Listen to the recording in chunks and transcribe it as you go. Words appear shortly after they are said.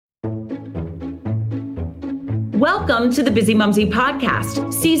Welcome to the Busy Mumsy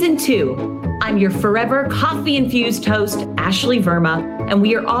Podcast, Season 2. I'm your forever coffee-infused host, Ashley Verma, and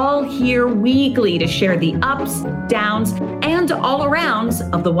we are all here weekly to share the ups, downs, and all-arounds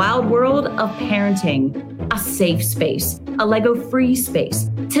of the wild world of parenting. A safe space, a Lego-free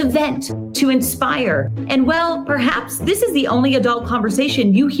space, to vent, to inspire, and well, perhaps this is the only adult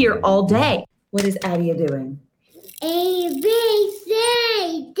conversation you hear all day. What is Adia doing? A, B,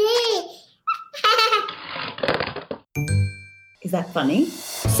 C, D. Is that funny?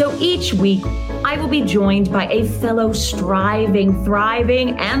 So each week, I will be joined by a fellow striving,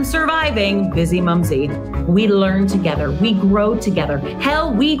 thriving, and surviving busy mumsy. We learn together. We grow together.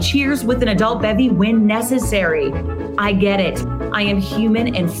 Hell, we cheers with an adult bevy when necessary. I get it. I am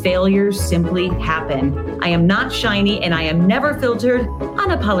human and failures simply happen. I am not shiny and I am never filtered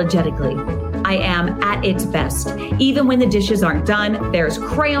unapologetically. I am at its best. Even when the dishes aren't done, there's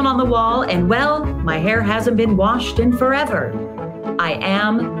crayon on the wall, and well, my hair hasn't been washed in forever. I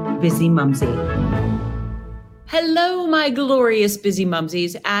am Busy Mumsy. Hello, my glorious busy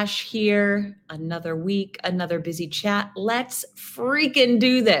mumsies. Ash here. Another week, another busy chat. Let's freaking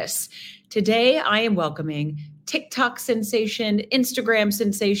do this. Today, I am welcoming TikTok sensation, Instagram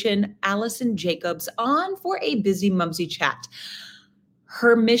sensation, Allison Jacobs on for a busy mumsy chat.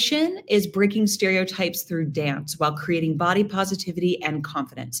 Her mission is breaking stereotypes through dance while creating body positivity and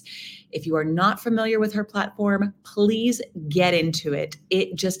confidence. If you are not familiar with her platform, please get into it.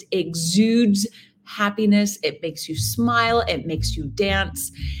 It just exudes happiness. It makes you smile. It makes you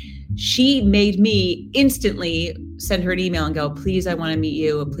dance. She made me instantly send her an email and go, please, I want to meet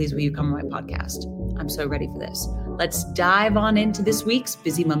you. Please, will you come on my podcast? I'm so ready for this. Let's dive on into this week's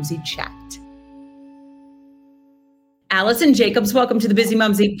Busy Mumsy Chat. Allison Jacobs, welcome to the Busy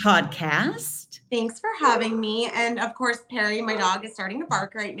Mumsy Podcast. Thanks for having me. And of course, Perry, my dog, is starting to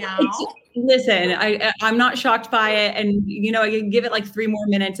bark right now. Listen, I'm not shocked by it. And, you know, I can give it like 3 more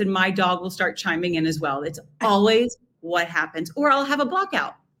minutes and my dog will start chiming in as well. It's always what happens. Or I'll have a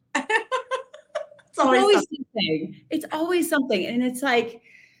blackout. It's always something. It's always something. And it's like,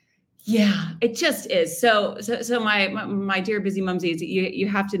 yeah, it just is. So my dear busy mumsies, you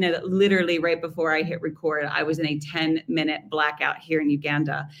have to know that literally right before I hit record, I was in a 10-minute blackout here in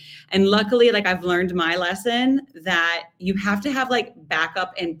Uganda. And luckily, like I've learned my lesson that you have to have like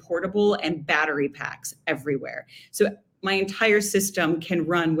backup and portable and battery packs everywhere. So my entire system can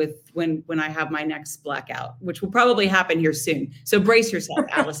run with when I have my next blackout, which will probably happen here soon. So brace yourself,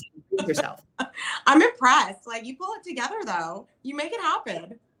 Allison, brace yourself. I'm impressed. Like you pull it together though. You make it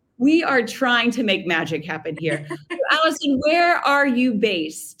happen. We are trying to make magic happen here. Allison, where are you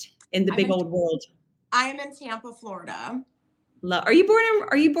based in the big old world? I am in Tampa, Florida. Are you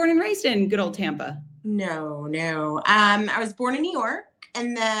born and raised in good old Tampa? No. I was born in New York,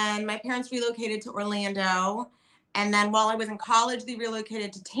 and then my parents relocated to Orlando. And then while I was in college, they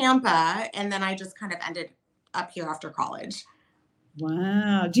relocated to Tampa, and then I just kind of ended up here after college.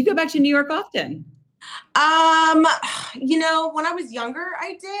 Wow. Do you go back to New York often? You know, when I was younger,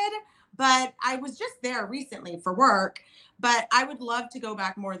 I did, but I was just there recently for work, but I would love to go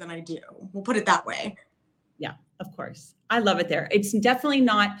back more than I do. We'll put it that way. Yeah, of course. I love it there. It's definitely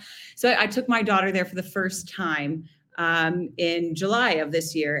not. So I took my daughter there for the first time, in July of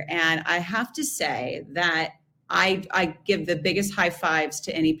this year. And I have to say that I give the biggest high fives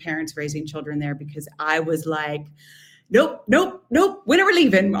to any parents raising children there, because I was like, Nope. When are we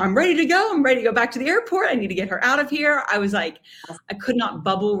leaving? I'm ready to go. I'm ready to go back to the airport. I need to get her out of here. I was like, I could not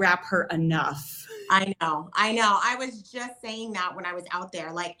bubble wrap her enough. I know. I was just saying that when I was out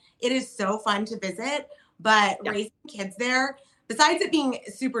there. Like, it is so fun to visit, but raising kids there, besides it being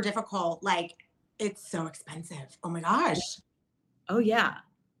super difficult, like, it's so expensive. Oh my gosh. Oh yeah.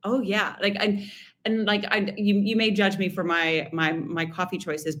 Like, you may judge me for my coffee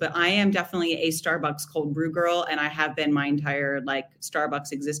choices, but I am definitely a Starbucks cold brew girl, and I have been my entire like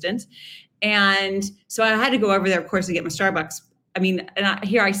Starbucks existence. And so I had to go over there, of course, to get my Starbucks. I mean,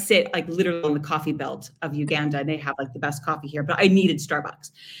 here I sit like literally on the coffee belt of Uganda, and they have like the best coffee here, but I needed Starbucks.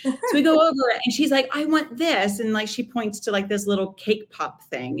 So we go over and she's like, I want this. And like, she points to like this little cake pop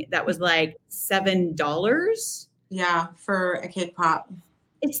thing that was like $7. Yeah. For a cake pop.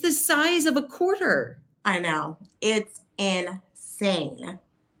 It's the size of a quarter. I know. It's insane.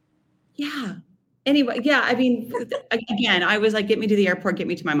 Yeah. Anyway, yeah. I mean, again, I was like, get me to the airport, get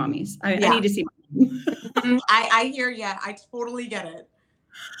me to my mommy's. I need to see my mom. I hear you. I totally get it.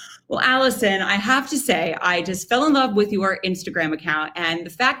 Well, Allison, I have to say, I just fell in love with your Instagram account, and the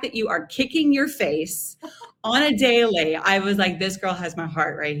fact that you are kicking your face on a daily, I was like, this girl has my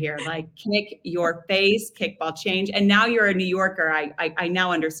heart right here. Like, kick your face, kickball change. And now you're a New Yorker. I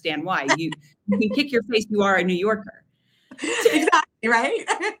now understand why. You can kick your face, you are a New Yorker. Exactly, right?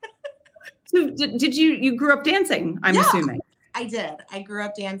 So did you grew up dancing, I'm assuming? I did. I grew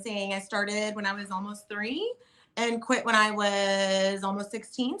up dancing. I started when I was almost 3 and quit when I was almost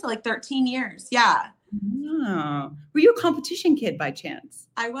 16. So like 13 years. Yeah. Oh. Were you a competition kid by chance?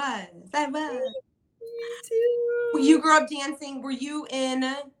 I was. Me too. You grew up dancing. Were you in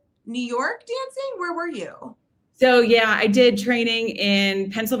New York dancing? Where were you? So yeah, I did training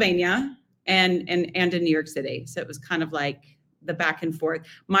in Pennsylvania and in New York City. So it was kind of like the back and forth.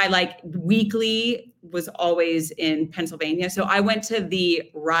 My like weekly was always in Pennsylvania. So I went to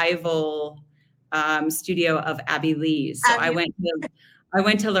the rival studio of Abby Lee's. So I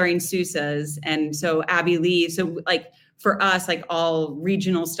went to Lorraine Sousa's, and so Abby Lee. So like for us, like all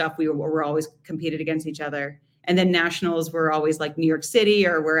regional stuff, we were always competed against each other, and then nationals were always like New York City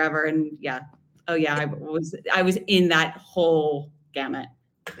or wherever. And yeah, oh yeah, I was in that whole gamut.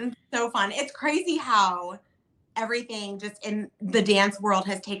 It's so fun. It's crazy how everything just in the dance world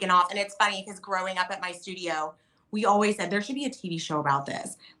has taken off. And it's funny because growing up at my studio, we always said there should be a TV show about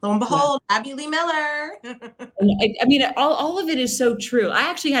this. Lo and behold, yeah. Abby Lee Miller. I mean, all of it is so true. I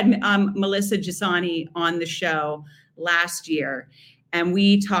actually had Melissa Gisani on the show last year, and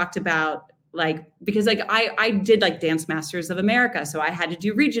we talked about like, because like I did like Dance Masters of America, so I had to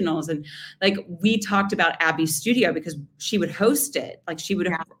do regionals, and like we talked about Abby's studio because she would host it. Like she would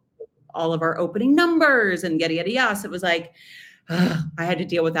have all of our opening numbers and yada, yada, yada. So it was like, I had to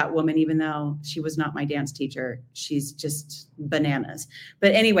deal with that woman, even though she was not my dance teacher. She's just bananas.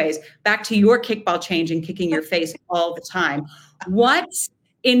 But anyways, back to your kickball change and kicking your face all the time. What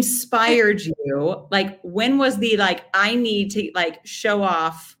inspired you? Like, when was the, like, I need to like show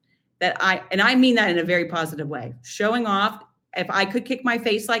off that and I mean that in a very positive way, showing off. If I could kick my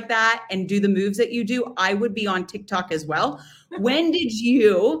face like that and do the moves that you do, I would be on TikTok as well. When did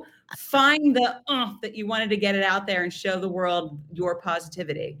you find the that you wanted to get it out there and show the world your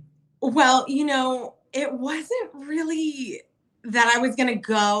positivity? Well, you know, it wasn't really that I was going to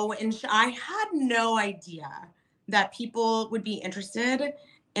go and I had no idea that people would be interested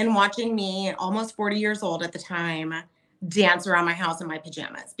in watching me, almost 40 years old at the time, dance around my house in my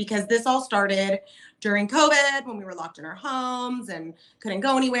pajamas, because this all started during COVID when we were locked in our homes and couldn't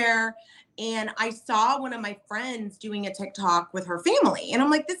go anywhere. And I saw one of my friends doing a TikTok with her family. And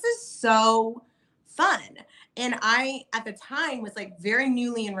I'm like, this is so fun. And I, at the time, was like very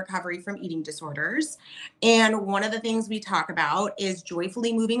newly in recovery from eating disorders. And one of the things we talk about is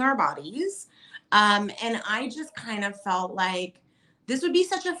joyfully moving our bodies. And I just kind of felt like this would be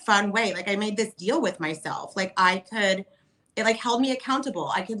such a fun way. Like I made this deal with myself. Like it like held me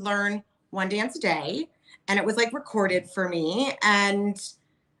accountable. I could learn one dance a day, and it was like recorded for me. And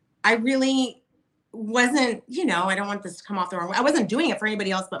I really wasn't, you know, I don't want this to come off the wrong way. I wasn't doing it for anybody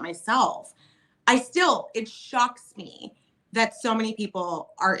else but myself. It shocks me that so many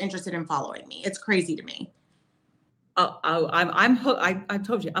people are interested in following me. It's crazy to me. I'm hooked. I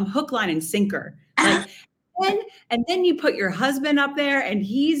told you, I'm hook, line, and sinker. Like, and then you put your husband up there and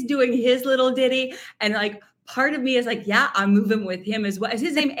he's doing his little ditty. And like, part of me is like, yeah, I'm moving with him as well. Is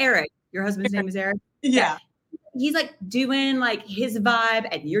his name Eric? Your husband's name is Eric? Yeah. He's like doing like his vibe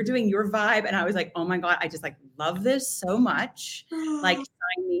and you're doing your vibe. And I was like, oh my God, I just like love this so much. Like,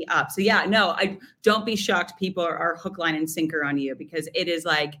 sign me up. So yeah, no, I don't be shocked. People are hook, line, and sinker on you, because it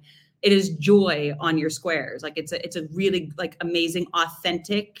is joy on your squares. Like it's a really like amazing,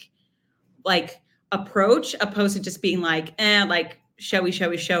 authentic, like approach, opposed to just being like, like showy.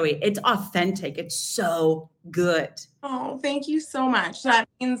 It's authentic. It's so good. Oh, thank you so much. That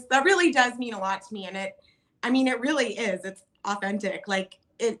really does mean a lot to me. And it really is. It's authentic. Like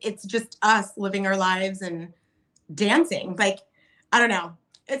it's just us living our lives and dancing. Like, I don't know.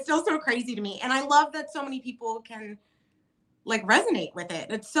 It's still so crazy to me. And I love that so many people can like resonate with it.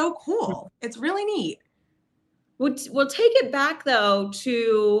 It's so cool. It's really neat. We'll take it back though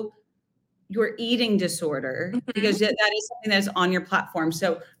to your eating disorder, because that is something that's on your platform.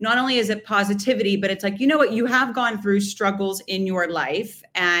 So not only is it positivity, but it's like, you know what, you have gone through struggles in your life,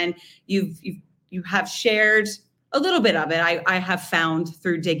 and you have shared a little bit of it. I have found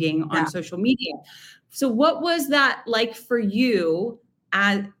through digging on social media. So what was that like for you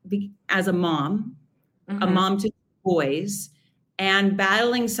as a mom, a mom to boys, and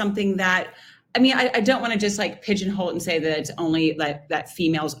battling something that, I mean, I don't want to just like pigeonhole it and say that it's only like that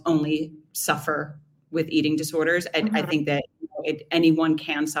females only suffer with eating disorders. I think that anyone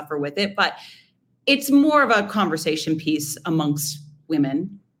can suffer with it, but it's more of a conversation piece amongst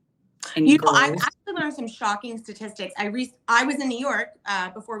women and girls. I actually learned some shocking statistics. I was in New York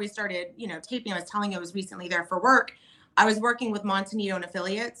before we started, taping. I was telling you I was recently there for work. I was working with Montanito and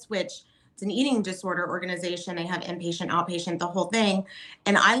Affiliates, which it's an eating disorder organization. They have inpatient, outpatient, the whole thing.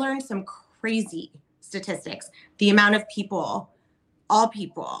 And I learned some crazy statistics. The amount of all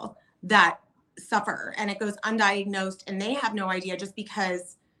people that suffer, and it goes undiagnosed, and they have no idea, just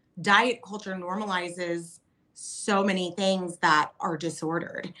because diet culture normalizes so many things that are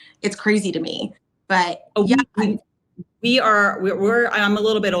disordered. It's crazy to me. But I'm a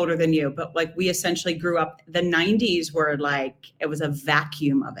little bit older than you, but like we essentially grew up, the 90s were like, it was a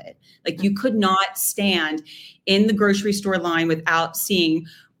vacuum of it. Like you could not stand in the grocery store line without seeing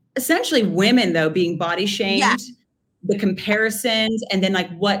essentially women though being body shamed, the comparisons, and then like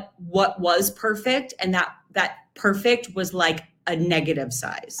what was perfect. And that perfect was like a negative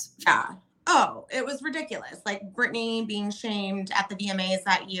size. Yeah. Oh, it was ridiculous. Like Brittany being shamed at the VMAs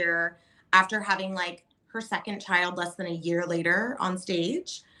that year after having like her second child less than a year later on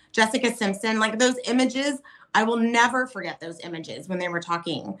stage. Jessica Simpson, like those images, I will never forget those images when they were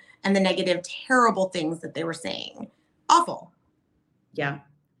talking and the negative, terrible things that they were saying. Awful. Yeah.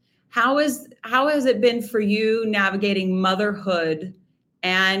 How has it been for you navigating motherhood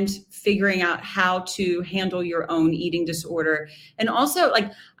and figuring out how to handle your own eating disorder? And also,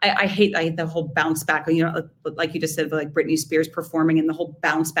 like, I hate the whole bounce back, like you just said, like Britney Spears performing and the whole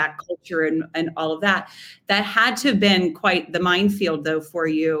bounce back culture and all of that. That had to have been quite the minefield, though, for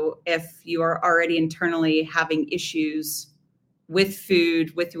you if you are already internally having issues with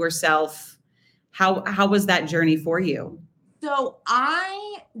food, with yourself. How was that journey for you? So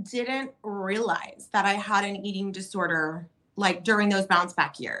I didn't realize that I had an eating disorder like during those bounce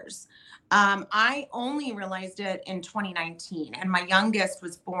back years. I only realized it in 2019, and my youngest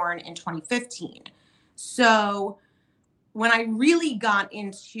was born in 2015. So when I really got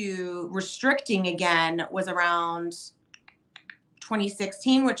into restricting again was around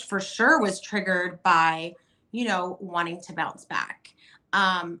 2016, which for sure was triggered by, wanting to bounce back.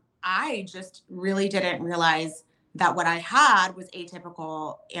 I just really didn't realize that what I had was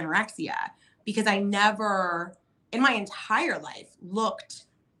atypical anorexia, because I never in my entire life looked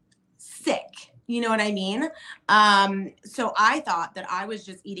sick. You know what I mean? So I thought that I was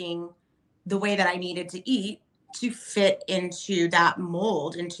just eating the way that I needed to eat to fit into that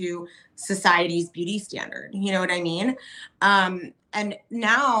mold, into society's beauty standard. You know what I mean? And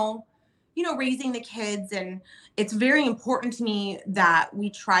now, raising the kids, and it's very important to me that we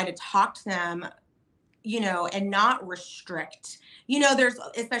try to talk to them, and not restrict. There's,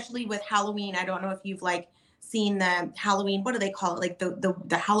 especially with Halloween, I don't know if you've seen the Halloween, what do they call it? Like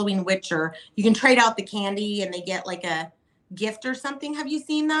the Halloween witch, or you can trade out the candy and they get like a gift or something. Have you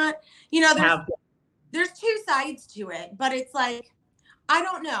seen that? There's two sides to it, but it's like, I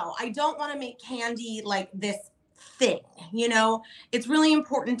don't know. I don't want to make candy like this thing, It's really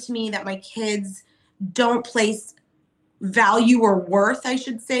important to me that my kids don't place value or worth, I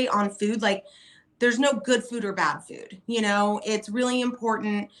should say, on food. Like, there's no good food or bad food. It's really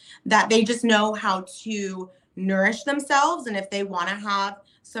important that they just know how to nourish themselves. And if they want to have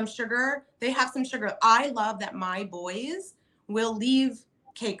some sugar, they have some sugar. I love that my boys will leave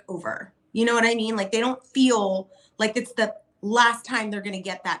cake over. You know what I mean? Like, they don't feel like it's the last time they're going to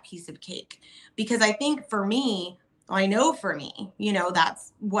get that piece of cake. Because I think for me, I know for me,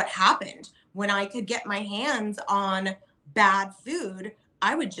 that's what happened. When I could get my hands on bad food,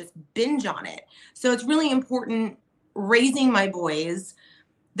 I would just binge on it. So it's really important raising my boys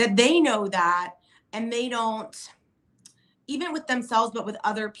that they know that, and they don't, even with themselves, but with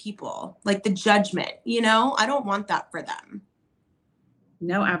other people, like the judgment, I don't want that for them.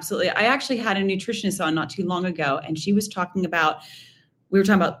 No, absolutely. I actually had a nutritionist on not too long ago, and she was talking about, we were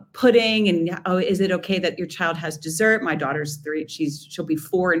talking about pudding and, oh, is it okay that your child has dessert? My daughter's 3, she'll be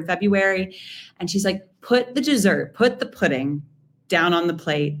 4 in February. And she's like, put the pudding down on the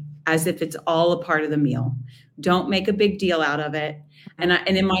plate as if it's all a part of the meal. Don't make a big deal out of it. And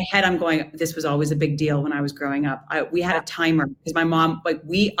in my head, I'm going, this was always a big deal when I was growing up. We had a timer because my mom,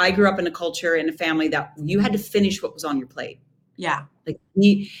 I grew up in a culture, in a family that you had to finish what was on your plate. Yeah.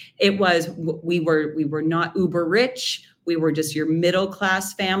 We were not uber rich. We were just your middle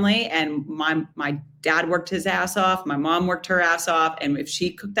class family. And my dad worked his ass off. My mom worked her ass off. And if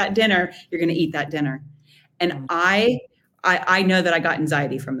she cooked that dinner, you're going to eat that dinner. And I know that I got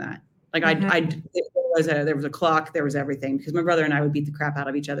anxiety from that. Like there was a clock, there was everything, because my brother and I would beat the crap out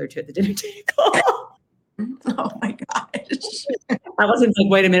of each other too at the dinner table. Oh my gosh. I wasn't like,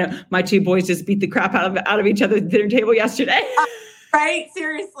 wait a minute, my two boys just beat the crap out of each other at the dinner table yesterday. Right?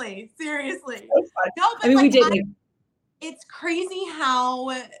 Seriously. So No, I but mean, we like, did like, it's crazy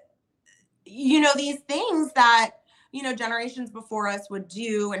how, these things that, generations before us would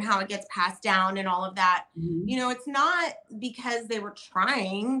do and how it gets passed down and all of that. Mhm. It's not because they were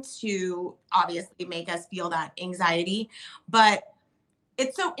trying to obviously make us feel that anxiety, but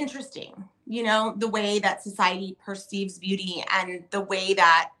it's so interesting, the way that society perceives beauty and the way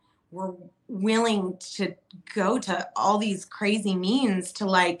that we're willing to go to all these crazy means to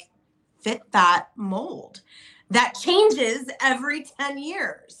like fit that mold that changes every 10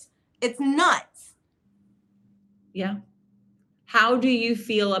 years. It's nuts. yeah. How do you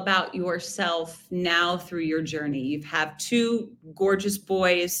feel about yourself now through your journey? You've have two gorgeous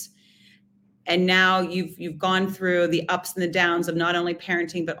boys, and now you've gone through the ups and the downs of not only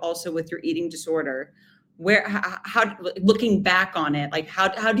parenting but also with your eating disorder. How looking back on it, like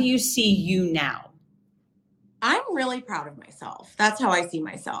how do you see you now? I'm really proud of myself. That's how I see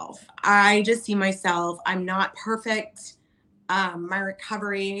myself. I just see myself. I'm not perfect. My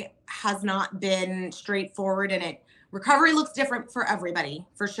recovery has not been straightforward, and recovery looks different for everybody,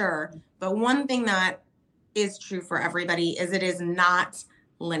 for sure. But one thing that is true for everybody is it is not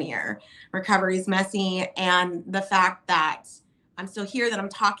linear. Recovery is messy, and the fact that I'm still here, that I'm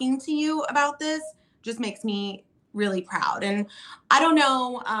talking to you about this, just makes me really proud. And I don't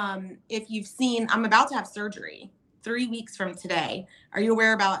know if you've seen, I'm about to have surgery 3 weeks from today. Are you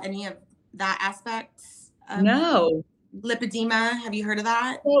aware about any of that aspect of No. lipedema? Have you heard of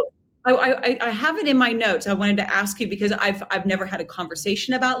that? Well, I have it in my notes. I wanted to ask you because I've never had a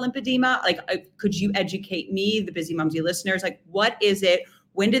conversation about lymphedema. Like, could you educate me, the Busy Mumsy listeners? Like, what is it?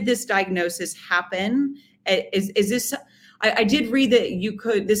 When did this diagnosis happen? Is this? I did read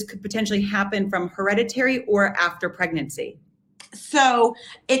that this could potentially happen from hereditary or after pregnancy. So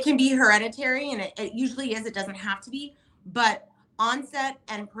it can be hereditary, and it usually is. It doesn't have to be, but onset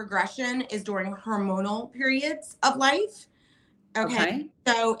and progression is during hormonal periods of life. Okay.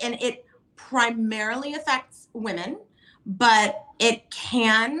 So, and it primarily affects women, but it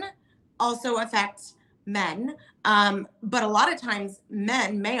can also affect men. But a lot of times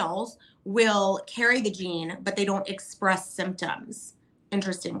males will carry the gene, but they don't express symptoms,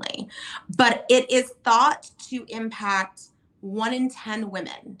 interestingly. But it is thought to impact 1 in 10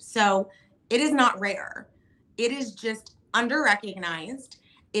 women. So it is not rare. It is just underrecognized.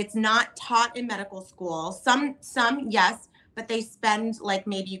 It's not taught in medical school. Some, yes, but they spend like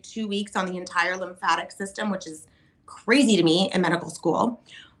maybe 2 weeks on the entire lymphatic system, which is crazy to me in medical school.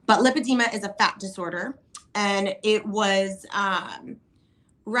 But lipedema is a fat disorder, and it was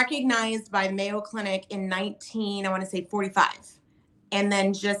recognized by Mayo Clinic in 45. And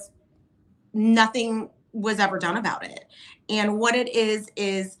then just nothing was ever done about it. And what it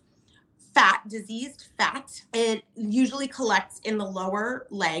is fat, diseased fat. It usually collects in the lower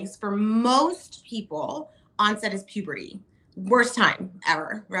legs. For most people, onset is puberty. Worst time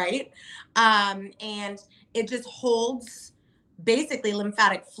ever, right? And it just holds basically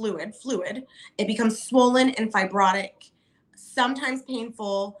lymphatic fluid. It becomes swollen and fibrotic, sometimes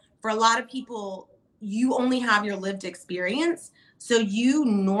painful. For a lot of people, you only have your lived experience. So you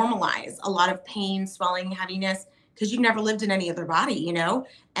normalize a lot of pain, swelling, heaviness, because you've never lived in any other body,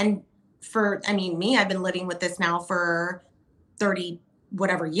 And me, I've been living with this now for 30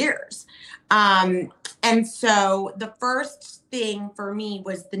 whatever years. And so the first thing for me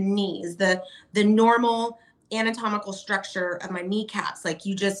was the knees, the normal anatomical structure of my kneecaps. Like,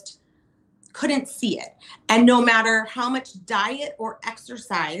 you just couldn't see it. And no matter how much diet or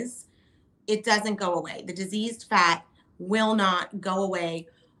exercise, it doesn't go away. The diseased fat will not go away.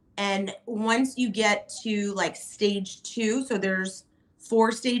 And once you get to like stage 2, so there's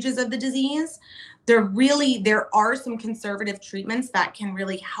 4 stages of the disease, there are some conservative treatments that can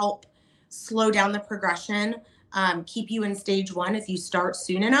really help slow down the progression, keep you in stage 1 if you start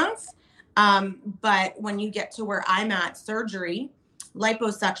soon enough. But when you get to where I'm at, surgery,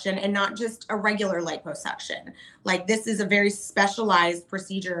 liposuction, and not just a regular liposuction, like, this is a very specialized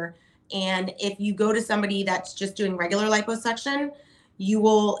procedure. And if you go to somebody that's just doing regular liposuction,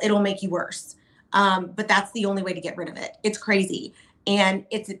 it'll make you worse. But that's the only way to get rid of it. It's crazy. And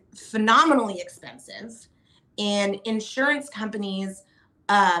it's phenomenally expensive. And insurance companies,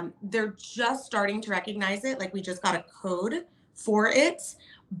 they're just starting to recognize it. Like, we just got a code for it.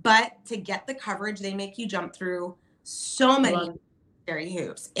 But to get the coverage, they make you jump through so many scary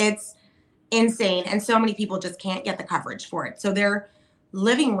hoops. It's insane. And so many people just can't get the coverage for it. So they're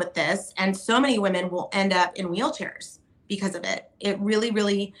living with this. And so many women will end up in wheelchairs because of it. It really,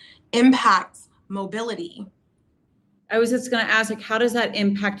 really impacts mobility. I was just going to ask, like, how does that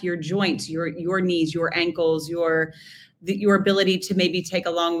impact your joints, your knees, your ankles, your ability to maybe take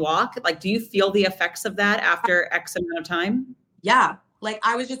a long walk? Like, do you feel the effects of that after X amount of time? Yeah. Like,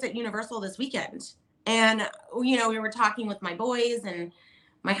 I was just at Universal this weekend, and, we were talking with my boys and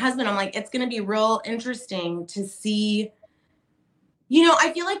my husband. I'm like, it's going to be real interesting to see,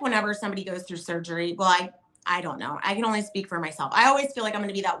 I feel like whenever somebody goes through surgery, well, I don't know. I can only speak for myself. I always feel like I'm going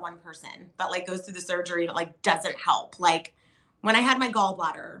to be that one person that like goes through the surgery and it like doesn't help. Like when I had my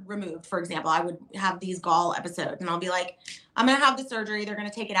gallbladder removed, for example, I would have these gall episodes and I'll be like, I'm going to have the surgery. They're going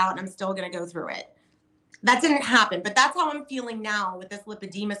to take it out and I'm still going to go through it. That didn't happen, but that's how I'm feeling now with this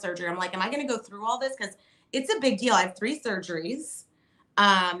lipedema surgery. I'm like, am I going to go through all this? Because it's a big deal. I have 3 surgeries.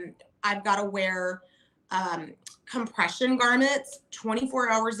 I've got to wear compression garments 24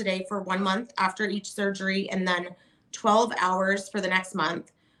 hours a day for 1 month after each surgery, and then 12 hours for the next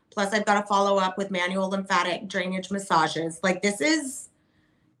month. Plus, I've got to follow up with manual lymphatic drainage massages. Like, this is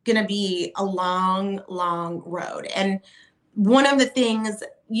going to be a long, long road. And one of the things,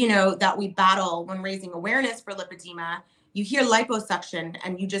 that we battle when raising awareness for lipedema, you hear liposuction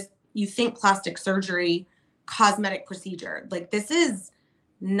and you think plastic surgery, cosmetic procedure. Like, this is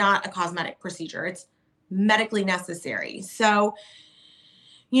not a cosmetic procedure. It's medically necessary. So,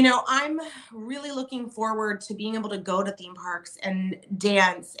 I'm really looking forward to being able to go to theme parks and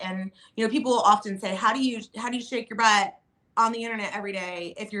dance. And, people will often say, how do you shake your butt on the internet every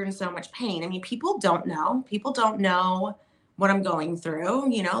day if you're in so much pain? I mean, people don't know. People don't know what I'm going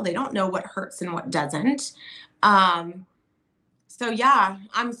through. They don't know what hurts and what doesn't. So yeah,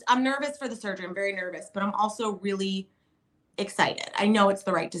 I'm nervous for the surgery. I'm very nervous, but I'm also really excited. I know it's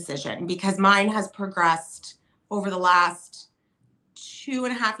the right decision because mine has progressed over the last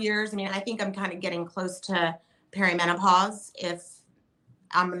 2.5 years. I mean, I think I'm kind of getting close to perimenopause if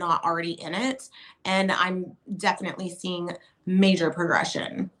I'm not already in it. And I'm definitely seeing major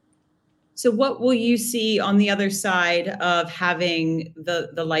progression. So what will you see on the other side of having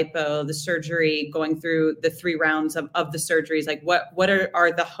the lipo, the surgery, going through the 3 rounds of the surgeries? Like what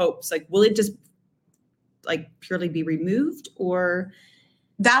are the hopes? Like, will it just like purely be removed, or?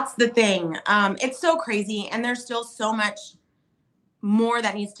 That's the thing. It's so crazy. And there's still so much more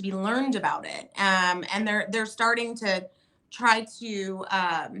that needs to be learned about it. And they're starting to try to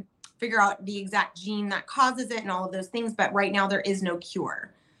figure out the exact gene that causes it and all of those things. But right now there is no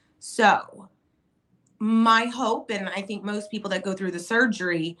cure. So my hope, and I think most people that go through the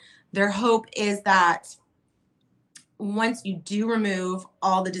surgery, their hope is that once you do remove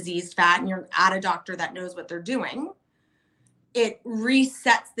all the diseased fat and you're at a doctor that knows what they're doing, it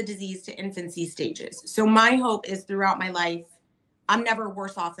resets the disease to infancy stages. So my hope is throughout my life, I'm never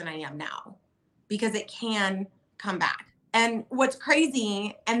worse off than I am now, because it can come back. And what's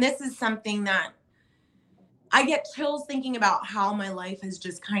crazy, and this is something that I get chills thinking about how my life has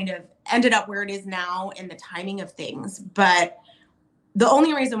just kind of ended up where it is now and the timing of things. But the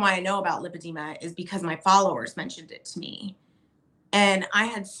only reason why I know about lipedema is because my followers mentioned it to me. And I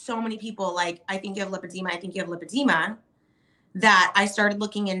had so many people like, I think you have lipedema, I think you have lipedema, that I started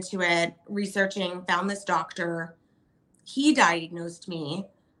looking into it, researching, found this doctor. He diagnosed me.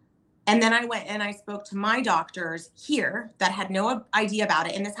 And then I went and I spoke to my doctors here that had no idea about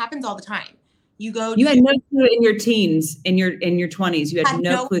it. And this happens all the time. You had no clue in your teens, in your 20s. You had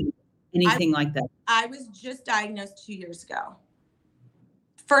no clue anything like that. I was just diagnosed 2 years ago.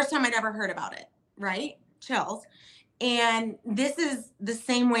 First time I'd ever heard about it, right? Chills. And this is the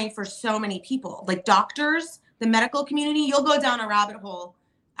same way for so many people. Like doctors, the medical community, you'll go down a rabbit hole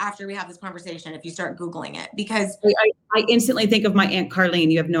after we have this conversation if you start Googling it, because I instantly think of my Aunt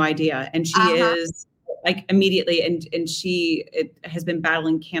Carlene. You have no idea. And she is like immediately, and she has been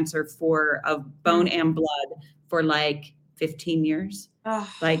battling cancer of bone and blood for like 15 years.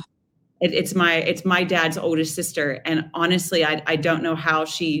 Like it's my dad's oldest sister. And honestly, I don't know how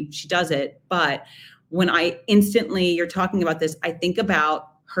she does it. But when you're talking about this, I think about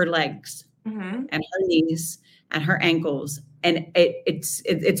her legs and her knees and her ankles. And it's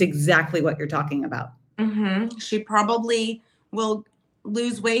exactly what you're talking about. She probably will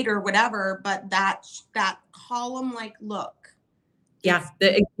lose weight or whatever, but that column-like look. Yeah.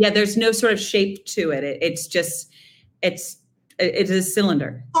 There's no sort of shape to it. It's just, it's a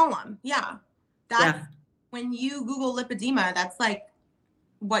cylinder. Column. Yeah. When you Google lipedema, that's like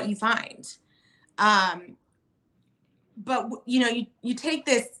what you find. But you take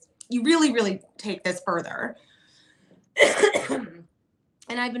this, you really, really take this further.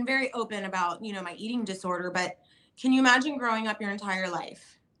 And I've been very open about, my eating disorder, but can you imagine growing up your entire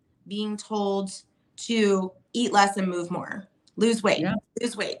life being told to eat less and move more, lose weight,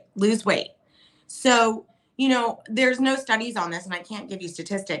 lose weight, lose weight? So, you know, there's no studies on this and I can't give you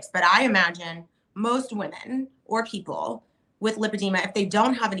statistics, but I imagine most women or people with lipedema, if they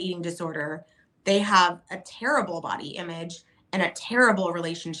don't have an eating disorder, they have a terrible body image and a terrible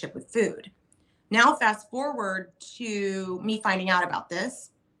relationship with food. Now, fast forward to me finding out about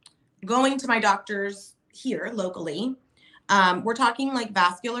this, going to my doctors here locally. We're talking like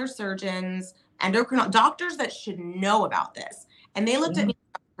vascular surgeons, endocrinologists, doctors that should know about this. And they looked at me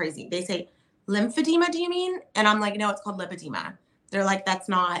crazy. They say, lymphedema, do you mean? And I'm like, no, it's called lipedema. They're like, that's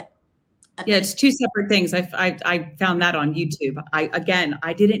not. Yeah, it's two separate things. I found that on YouTube.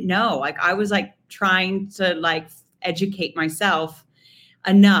 I didn't know. Like I was like trying to like educate myself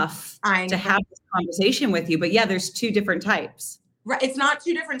enough to have this conversation with you. But yeah, there's two different types. Right. It's not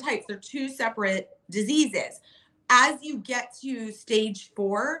two different types. They're two separate diseases. As you get to stage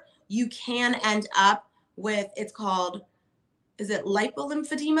 4, you can end up with, it's called, is it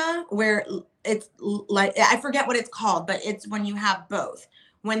lipolymphedema? Where it's like, I forget what it's called, but it's when you have both.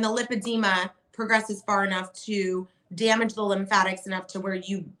 When the lipedema progresses far enough to damage the lymphatics enough to where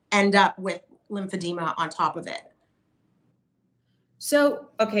you end up with lymphedema on top of it. So,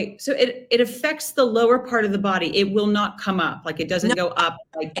 okay. So it affects the lower part of the body. It will not come up. Like it doesn't go up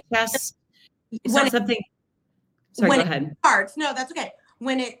like chest. It's not something. Sorry, go ahead. Starts. No, that's okay.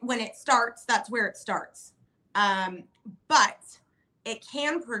 When it starts, that's where it starts. But it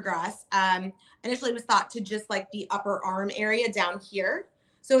can progress. Initially it was thought to just like the upper arm area down here.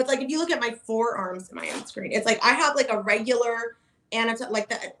 So it's like, if you look at my forearms, am I on screen? It's like, I have like a regular like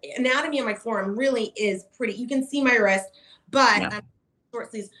the anatomy of my forearm really is pretty. You can see my wrist, but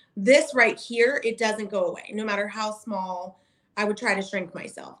short sleeves. This right here, it doesn't go away. No matter how small I would try to shrink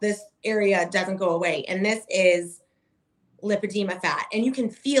myself, this area doesn't go away. And this is lipedema fat. And you can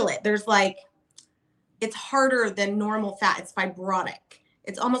feel it. There's like, it's harder than normal fat. It's fibrotic.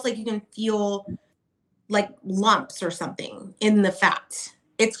 It's almost like you can feel like lumps or something in the fat.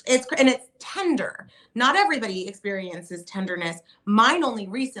 It's tender. Not everybody experiences tenderness. Mine only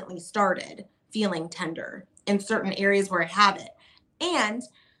recently started feeling tender in certain areas where I have it. And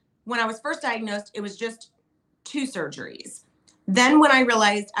when I was first diagnosed, it was just 2 surgeries. Then when I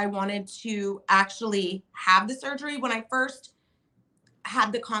realized I wanted to actually have the surgery, when I first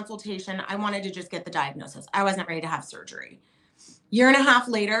had the consultation, I wanted to just get the diagnosis. I wasn't ready to have surgery. 1.5 years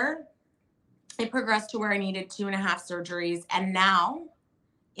later, it progressed to where I needed 2.5 surgeries. And now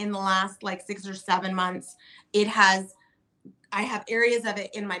in the last like 6 or 7 months, I have areas of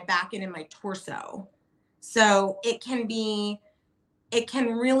it in my back and in my torso. So it can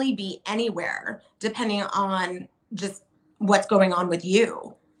really be anywhere depending on just what's going on with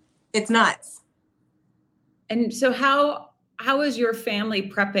you. It's nuts. And so how is your family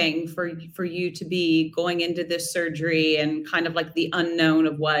prepping for you to be going into this surgery and kind of like the unknown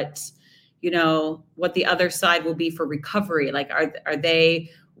of what the other side will be for recovery? Like, are they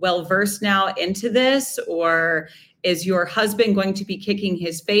well versed now into this, or is your husband going to be kicking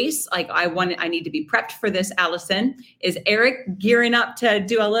his face? Like, I need to be prepped for this, Allison. Is Eric gearing up to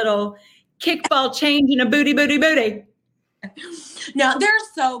do a little kickball change and a booty? No, they're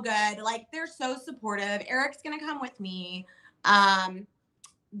so good. Like, they're so supportive. Eric's going to come with me.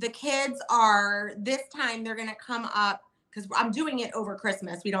 The kids are, this time they're going to come up because I'm doing it over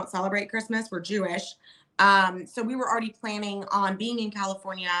Christmas. We don't celebrate Christmas. We're Jewish. So we were already planning on being in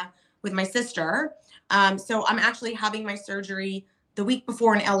California with my sister. So I'm actually having my surgery the week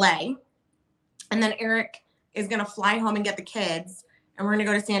before in LA. And then Eric is going to fly home and get the kids. And we're going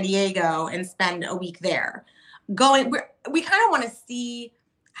to go to San Diego and spend a week there. We kind of want to see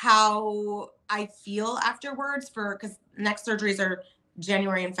how I feel afterwards because next surgeries are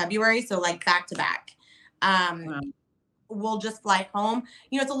January and February. So like back to back. Wow. We'll just fly home.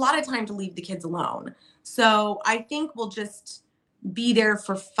 It's a lot of time to leave the kids alone. So I think we'll just be there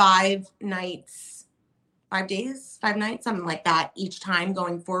for 5 nights, 5 days, 5 nights, something like that each time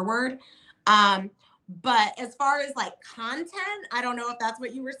going forward. But as far as like content, I don't know if that's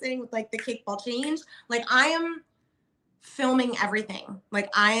what you were saying with like the kickball change. Like, I am filming everything. Like,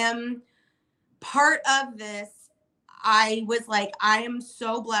 I am part of this. I was like, I am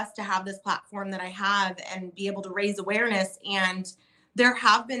so blessed to have this platform that I have and be able to raise awareness. And there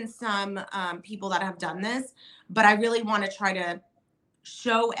have been some people that have done this, but I really want to try to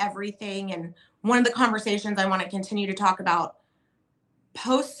show everything. And one of the conversations I want to continue to talk about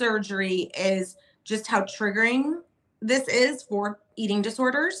post-surgery is just how triggering this is for eating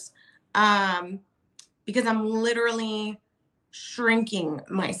disorders. Because I'm literally shrinking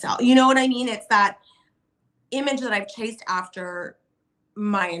myself. You know what I mean? It's that image that I've chased after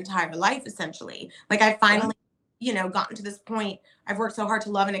my entire life, essentially. Like, I finally gotten to this point. I've worked so hard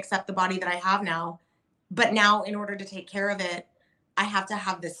to love and accept the body that I have now. But now in order to take care of it, I have to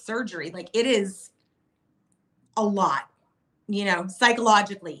have this surgery. Like, it is a lot,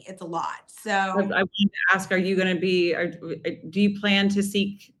 psychologically, it's a lot. So I wanted to ask, are you going to be, or do you plan to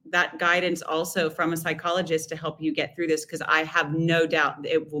seek that guidance also from a psychologist to help you get through this? Because I have no doubt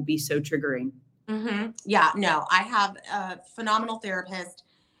it will be so triggering. Mm-hmm. Yeah, no, I have a phenomenal therapist.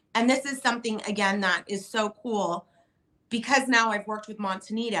 And this is something, again, that is so cool because now I've worked with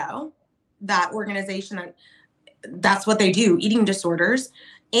Montanito, that organization, that's what they do, eating disorders.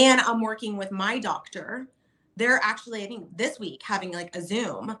 And I'm working with my doctor. They're actually, I think this week, having like a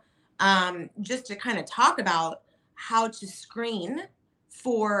Zoom just to kind of talk about how to screen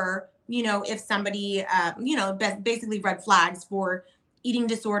for, if somebody, basically red flags for eating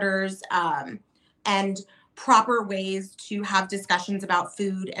disorders and proper ways to have discussions about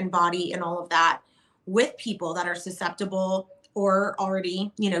food and body and all of that with people that are susceptible or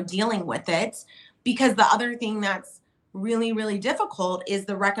already, dealing with it. Because the other thing that's really, really difficult is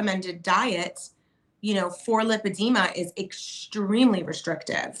the recommended diet, for lipedema is extremely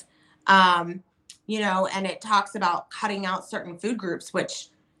restrictive. And it talks about cutting out certain food groups, which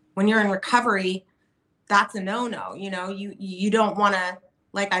when you're in recovery, that's a no-no. You don't want to,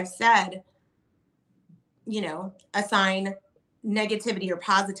 like I've said, assign negativity or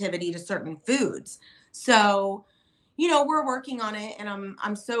positivity to certain foods. So, we're working on it, and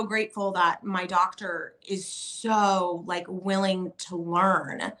I'm so grateful that my doctor is so like willing to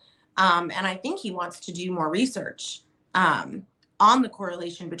learn. And I think he wants to do more research on the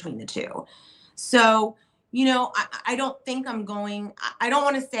correlation between the two. So, I don't think I don't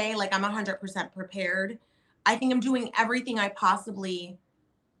want to say like I'm 100% prepared. I think I'm doing everything I possibly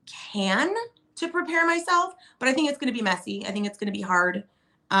can to prepare myself, but I think it's going to be messy. I think it's going to be hard.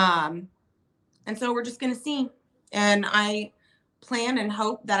 And so we're just going to see. And I plan and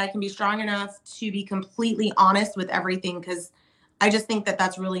hope that I can be strong enough to be completely honest with everything, because I just think that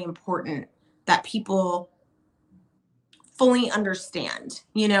that's really important, that people fully understand,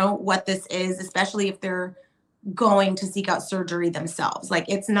 what this is, especially if they're going to seek out surgery themselves. Like,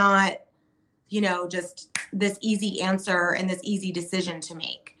 it's not, just this easy answer and this easy decision to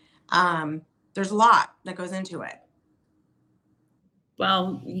make. There's a lot that goes into it.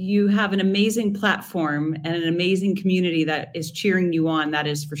 Well, you have an amazing platform and an amazing community that is cheering you on. That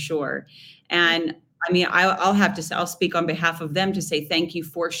is for sure. And I mean, I'll speak on behalf of them to say thank you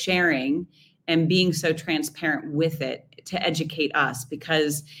for sharing and being so transparent with it to educate us,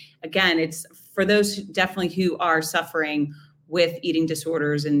 because again, it's for those definitely who are suffering with eating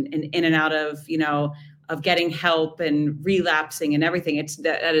disorders and in and out of, of getting help and relapsing and everything.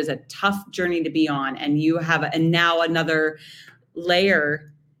 That is a tough journey to be on. And you have now another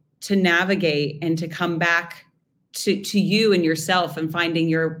layer to navigate and to come back to you and yourself and finding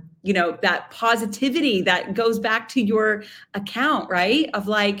your, that positivity that goes back to your account, right? Of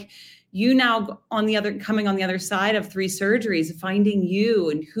like, you now coming on the other side of 3 surgeries, finding you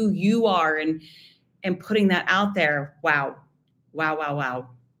and who you are and putting that out there. Wow.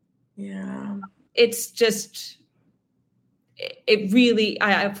 Yeah. It's just, it really,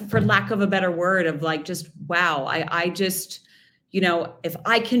 for lack of a better word, of like, just, wow. I just, if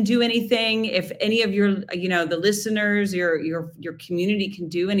I can do anything, if any of your, the listeners, your community can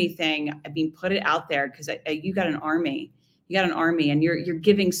do anything, I mean, put it out there, because you got an army. And you're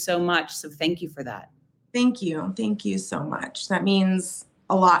giving so much. So thank you for that. Thank you. Thank you so much. That means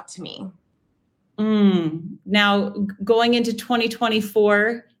a lot to me. Now, going into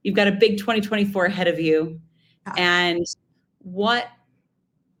 2024, you've got a big 2024 ahead of you. Yeah. And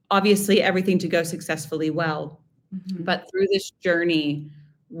obviously everything to go successfully well. Mm-hmm. But through this journey,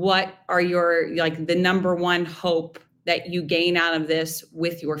 what are your, like, the number one hope that you gain out of this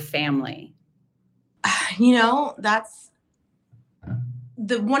with your family? That's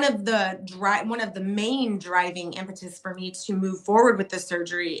one of the main driving impetus for me to move forward with the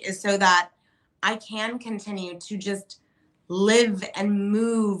surgery, is so that I can continue to just live and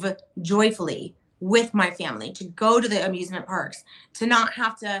move joyfully with my family, to go to the amusement parks, to not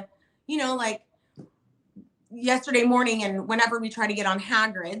have to, like yesterday morning, and whenever we try to get on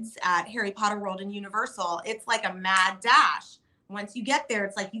Hagrid's at Harry Potter World and Universal, it's like a mad dash. Once you get there,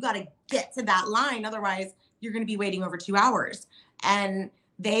 it's like, you got to get to that line. Otherwise, you're going to be waiting over 2 hours. And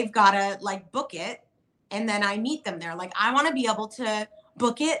they've got to like book it. And then I meet them there. Like, I want to be able to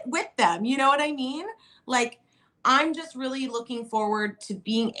book it with them. You know what I mean? Like, I'm just really looking forward to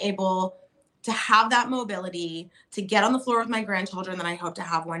being able to have that mobility, to get on the floor with my grandchildren that I hope to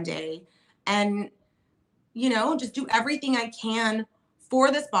have one day. And, just do everything I can for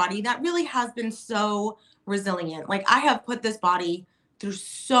this body that really has been so resilient. Like, I have put this body through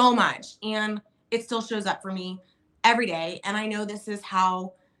so much, and it still shows up for me every day. And I know this is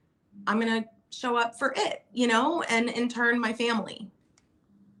how I'm going to show up for it, and in turn, my family.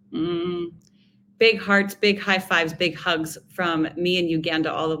 Big hearts, big high fives, big hugs from me in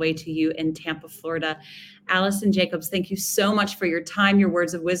Uganda all the way to you in Tampa, Florida. Allison Jacobs, thank you so much for your time, your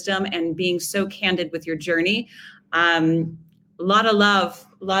words of wisdom, and being so candid with your journey. A lot of love.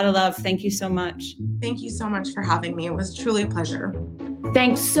 Thank you so much. Thank you so much for having me. It was truly a pleasure.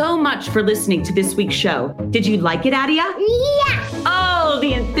 Thanks so much for listening to this week's show. Did you like it, Adia? Yeah. Oh,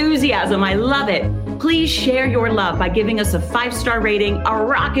 the enthusiasm. I love it. Please share your love by giving us a 5-star rating, a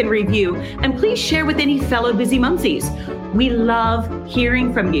rockin' review, and please share with any fellow busy mumsies. We love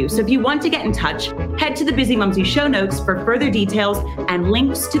hearing from you. So if you want to get in touch, head to the Busy Mumsy show notes for further details and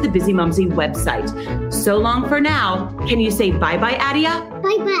links to the Busy Mumsy website. So long for now. Can you say bye-bye, Adia?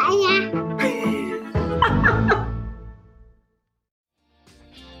 Bye-bye.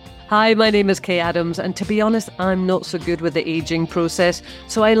 Hi, my name is Kay Adams, and to be honest, I'm not so good with the ageing process,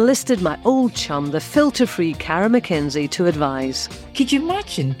 so I enlisted my old chum, the filter-free Cara McKenzie, to advise. Could you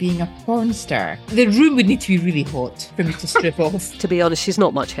imagine being a porn star? The room would need to be really hot for me to strip off. To be honest, she's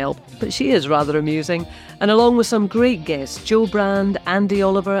not much help, but she is rather amusing. And along with some great guests, Joe Brand, Andy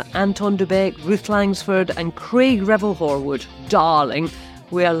Oliver, Anton Dubeck, Ruth Langsford and Craig Revel-Horwood, darling,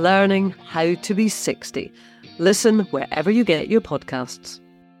 we are learning how to be 60. Listen wherever you get your podcasts.